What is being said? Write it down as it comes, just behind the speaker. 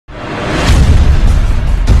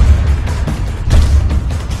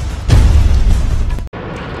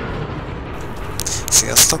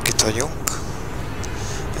itt vagyunk.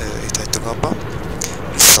 Itt hagytuk abba.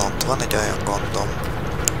 Viszont van egy olyan gondom,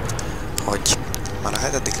 hogy már a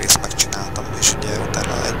hetedik részt megcsináltam, és ugye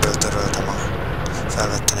utána egyből töröltem a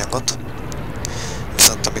felvett anyagot.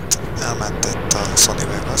 Viszont amit elmentett a Sony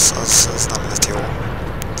Vegas, az nem lett jó.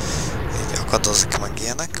 Így akadozik meg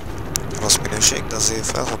ilyenek. Rossz minőség, de azért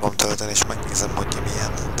fel fogom tölteni és megnézem, hogy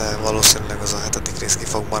milyen. De valószínűleg az a hetedik rész ki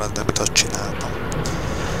fog maradni, amit ott csináltam.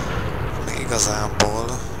 Még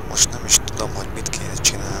igazából most nem is tudom, hogy mit kéne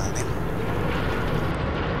csinálni.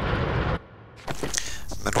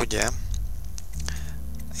 Mert ugye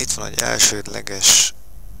itt van egy elsődleges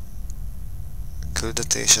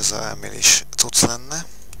küldetés, ez a e-mailis cucc lenne.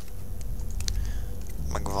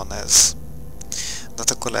 Meg van ez. De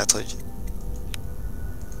hát akkor lehet, hogy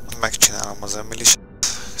megcsinálom az e-mailis,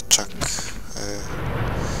 csak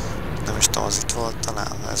nem is tudom, az itt volt,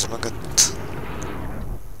 talán ez mögött.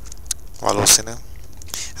 Valószínű.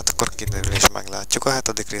 Hát akkor kiderül és meglátjuk. A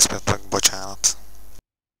hetedik részt meg bocsánat.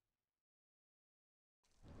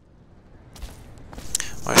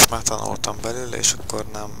 Most már tanultam belőle, és akkor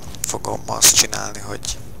nem fogom azt csinálni,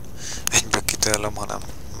 hogy egyből kitörlöm, hanem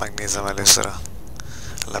megnézem először a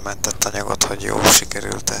lementett anyagot, hogy jó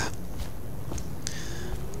sikerült-e.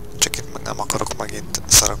 Csak itt meg nem akarok megint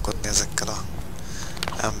szarakodni ezekkel a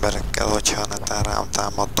emberekkel, hogyha netán rám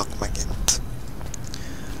támadnak megint.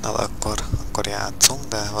 Na de akkor játszunk,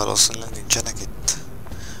 de valószínűleg nincsenek itt.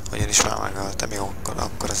 Ugyanis már megöltem, jó,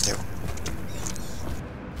 akkor ez jó.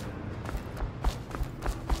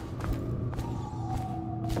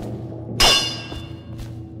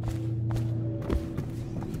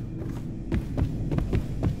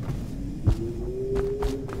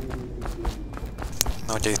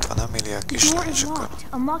 Na ugye itt van Amelia a kislány, és akkor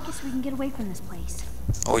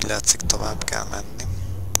úgy látszik tovább kell menni.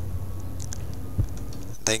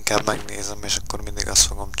 De inkább megnézem, és akkor mindig azt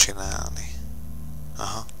fogom csinálni.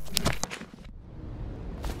 Aha.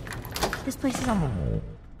 This place is on.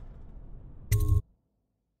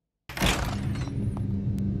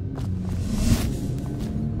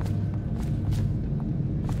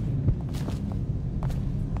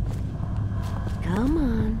 Come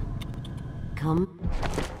on. Come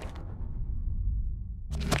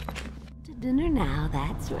to dinner now,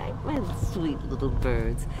 that's right, my sweet little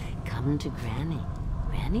birds. Come to Granny.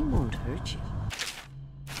 Granny won't hurt you.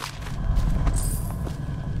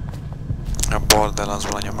 A boldel az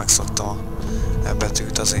valanya, megszoktam a E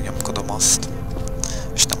betűt, azért nyomkodom azt,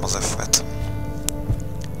 és nem az F-et.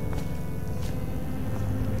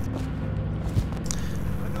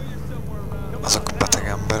 Azok a beteg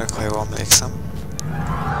emberek, ha jól emlékszem.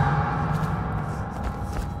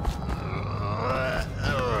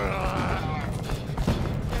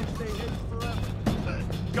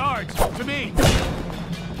 Guards, to me!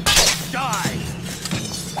 Die!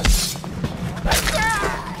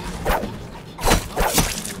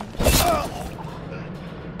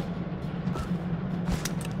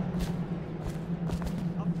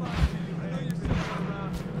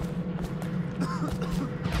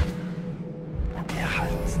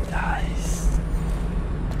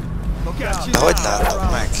 De hogy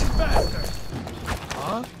látod meg?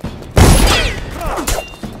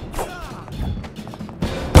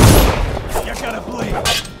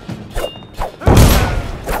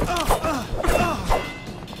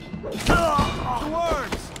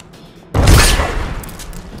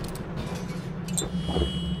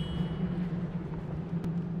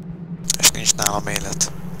 És nincs nálam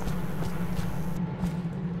élet.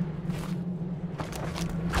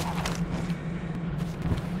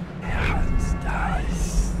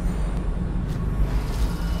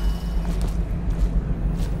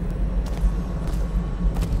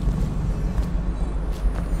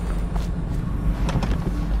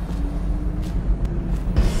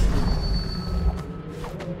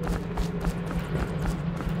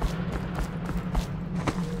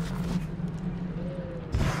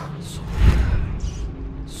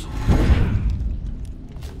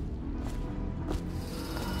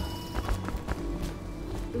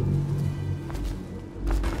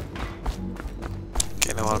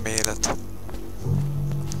 Kéne valami élet.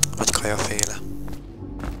 Vagy kajaféle.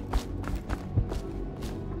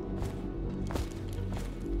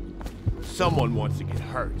 Someone wants to get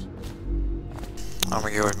hurt.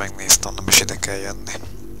 Amíg jó, hogy megnéztem, nem is ide kell jönni.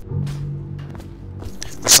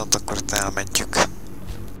 Viszont akkor itt elmentjük.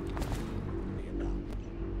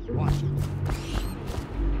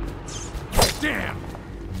 Damn!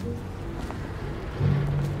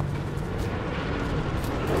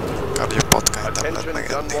 Kár, hogy a patkányt nem lehet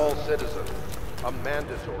megenni. A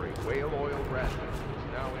mandatory whale oil ration is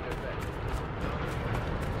now in effect.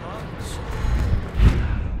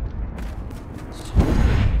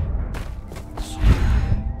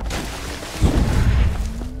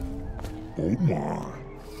 Oh my.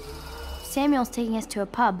 Samuel's taking us to a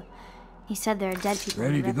pub. He said there are dead people.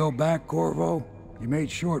 Ready to go back, Corvo? You made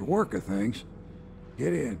short work of things.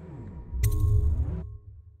 Get in.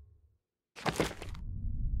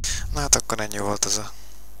 Na hát akkor ennyi volt ez a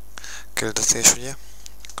küldetés, ugye?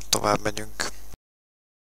 Akkor tovább megyünk.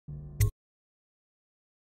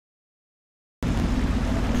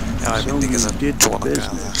 Jaj, mindig ez a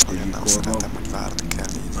csónakázás, nagyon nem szeretem, hogy várni kell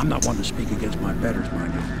így. I'm not one to speak against my betters,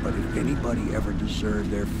 mind you, but if anybody ever deserved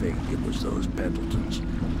their fate, it was those Pendletons.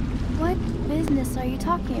 What business are you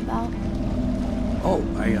talking about? Oh,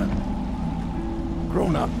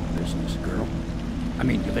 grown-up business, girl. I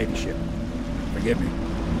mean, your ladyship. Forgive me.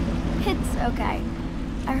 It's okay.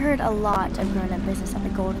 I heard a lot of grown-up business at the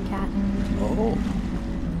Golden Cat. Oh,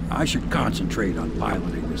 I should concentrate on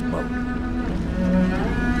piloting this boat.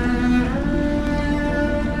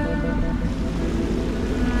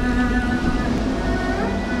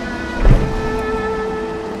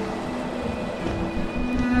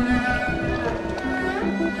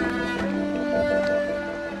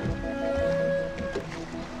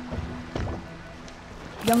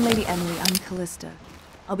 Young Lady Emily, I'm Callista.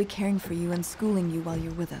 I'll be caring for you and schooling you while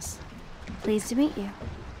you're with us. Pleased to meet you.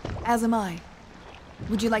 As am I.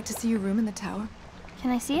 Would you like to see your room in the tower?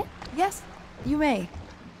 Can I see it? Yes, you may.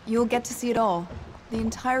 You'll get to see it all. The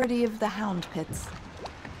entirety of the Hound Pits.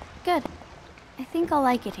 Good. I think I'll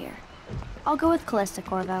like it here. I'll go with Callista,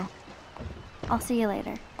 Corvo. I'll see you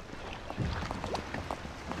later.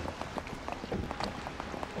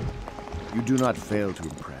 You do not fail to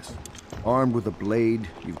impress. Armed with a blade,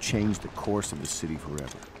 you've changed the course of the city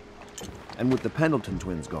forever. And with the Pendleton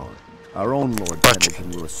twins gone, our own Lord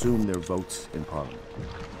Pendleton will assume their votes in Parliament.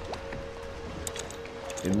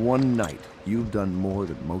 In one night, you've done more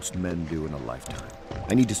than most men do in a lifetime.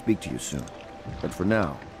 I need to speak to you soon. But for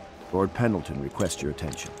now, Lord Pendleton requests your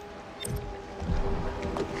attention.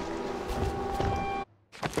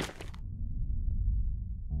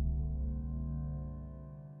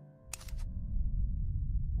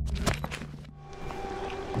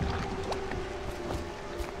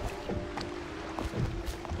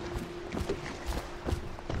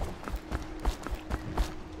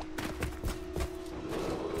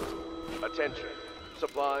 Attention.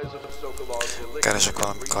 Supplies of the Sokolov Keresek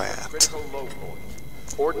valami kaját. critical low point.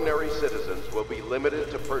 Ordinary citizens will be limited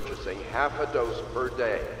to purchasing half a dose per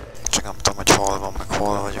day. Csak nem tudom, hogy hol van, meg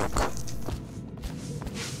hol vagyunk.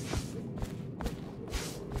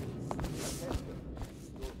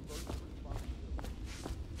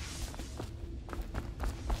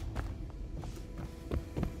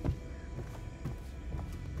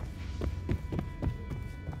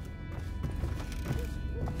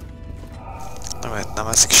 Nem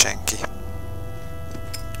eszik senki.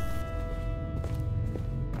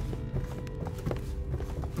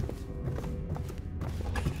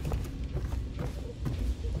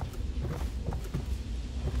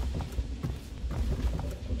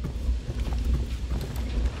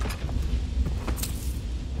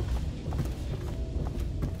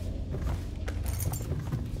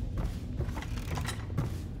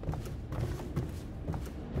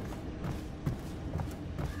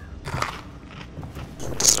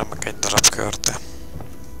 Ez remek egy darab körte.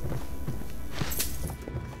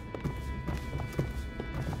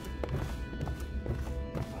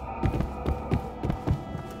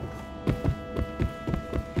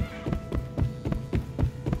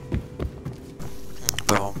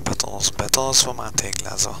 Be van betonozva, már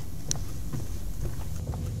téglázva.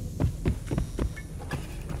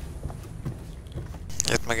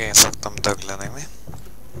 Itt meg én szoktam dögleni, mi?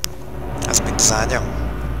 Ez mint az ágyam?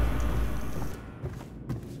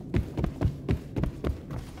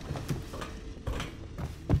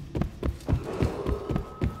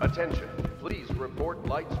 Attention. Please report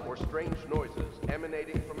lights or strange noises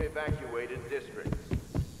emanating from evacuated districts.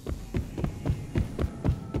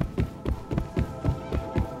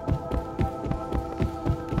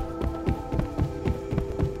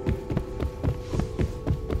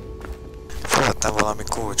 Felvettem valami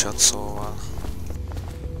kulcsot, szóval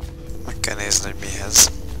meg kell nézni, hogy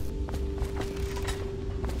mihez.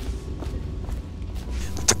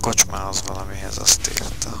 Hát a kocsmához valamihez azt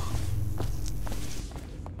írta.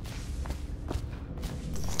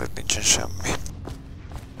 De itt nincsen semmi.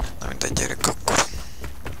 Na mindegy, gyerünk akkor.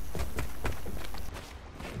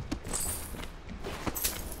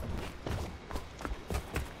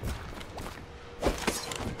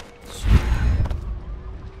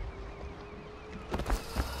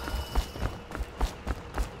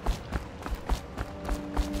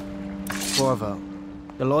 Corvo,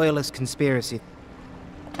 the Loyalist conspiracy.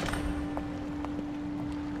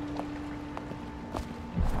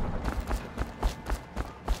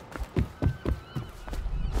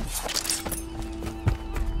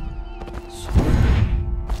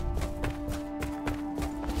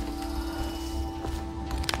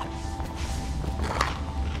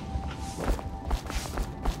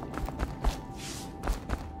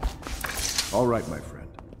 All right, my friend.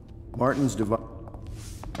 Martin's device.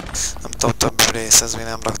 Nem tudom, több részhez mi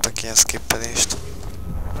nem raktak ilyen skippelést.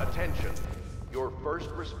 Attention. Your first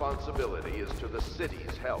responsibility is to the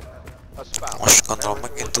city's health. A spouse, Most gondolom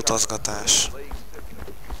megint utazgatás.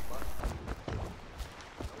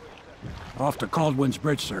 Off to Caldwin's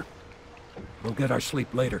Bridge, sir. We'll get our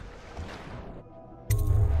sleep later.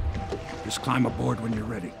 Just climb aboard when you're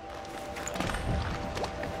ready.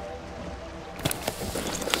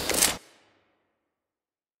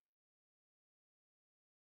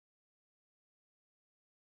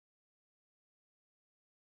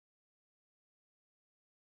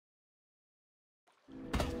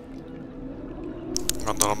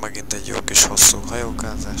 Gondolom megint egy jó kis hosszú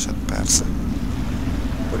hajókázás, hát persze.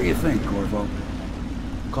 What do you think, Corvo?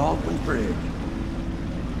 Caldwin's Bridge.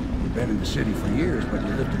 You've been in the city for years, but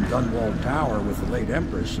you lived in Dunwall Tower with the late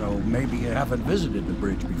Empress, so maybe you haven't visited the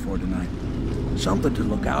bridge before tonight. Something to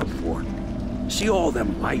look out for. See all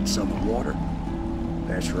them lights on the water?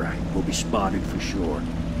 That's right, we'll be spotted for sure.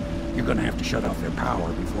 You're gonna have to shut off their power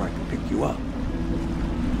before I can pick you up.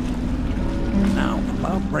 Now,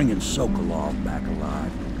 about bringing Sokolov back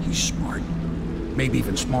alive, he's smart. Maybe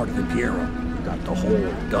even smarter than Piero. Got the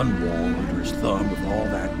whole Dunwall under his thumb with all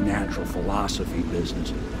that natural philosophy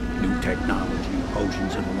business. New technology,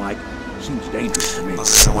 potions and the like. Seems dangerous to me.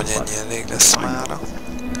 Azt hiszem, hogy ennyi elég lesz mára.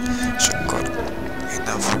 És akkor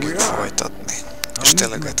innen fogjuk folytatni. És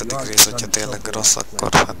tényleg 7. rész, hogyha tényleg rossz, akkor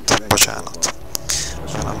hát bocsánat.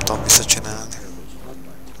 Mert nem tudom,